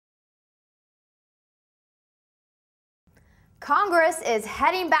Congress is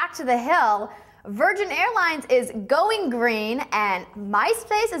heading back to the Hill, Virgin Airlines is going green, and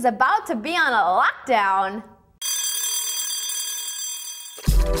Myspace is about to be on a lockdown.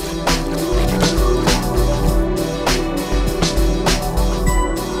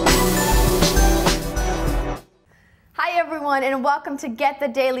 Hi everyone, and welcome to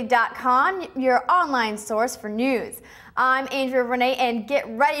GetTheDaily.com, your online source for news. I'm Andrea Renee, and get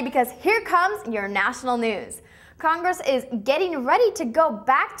ready because here comes your national news. Congress is getting ready to go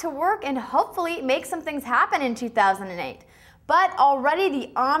back to work and hopefully make some things happen in 2008. But already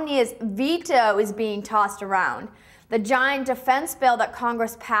the ominous veto is being tossed around. The giant defense bill that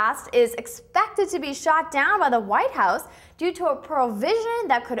Congress passed is expected to be shot down by the White House due to a provision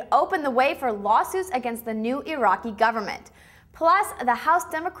that could open the way for lawsuits against the new Iraqi government. Plus, the House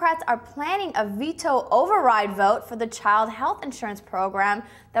Democrats are planning a veto override vote for the child health insurance program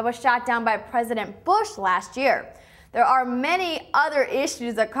that was shot down by President Bush last year. There are many other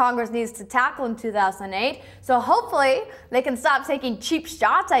issues that Congress needs to tackle in 2008, so hopefully they can stop taking cheap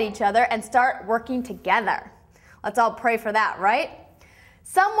shots at each other and start working together. Let's all pray for that, right?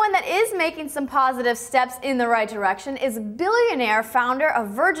 Someone that is making some positive steps in the right direction is billionaire founder of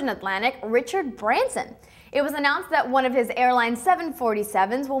Virgin Atlantic, Richard Branson. It was announced that one of his airline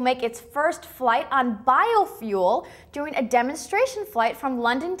 747s will make its first flight on biofuel during a demonstration flight from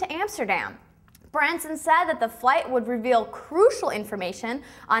London to Amsterdam. Branson said that the flight would reveal crucial information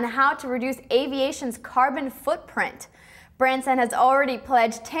on how to reduce aviation's carbon footprint. Branson has already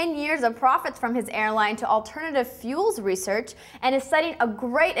pledged 10 years of profits from his airline to alternative fuels research and is setting a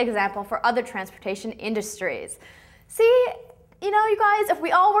great example for other transportation industries. See, you guys, if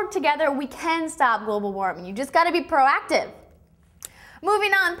we all work together, we can stop global warming. You just got to be proactive.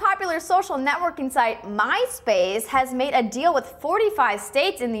 Moving on, popular social networking site Myspace has made a deal with 45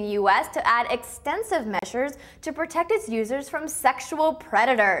 states in the U.S. to add extensive measures to protect its users from sexual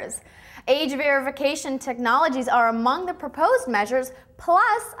predators. Age verification technologies are among the proposed measures,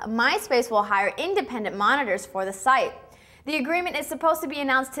 plus Myspace will hire independent monitors for the site. The agreement is supposed to be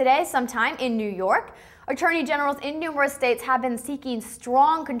announced today sometime in New York. Attorney generals in numerous states have been seeking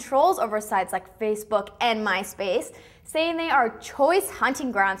strong controls over sites like Facebook and Myspace, saying they are choice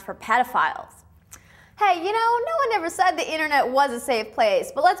hunting grounds for pedophiles. Hey, no one ever said the internet was a safe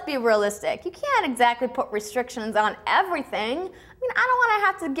place, but let's be realistic. You can't exactly put restrictions on everything. I don't want to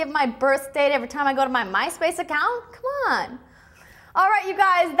have to give my birth date every time I go to my Myspace account. Come on. All right, you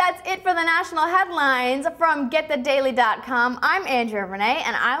guys, that's it for the national headlines from GetTheDaily.com. I'm Andrea Renee,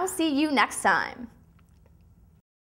 and I will see you next time.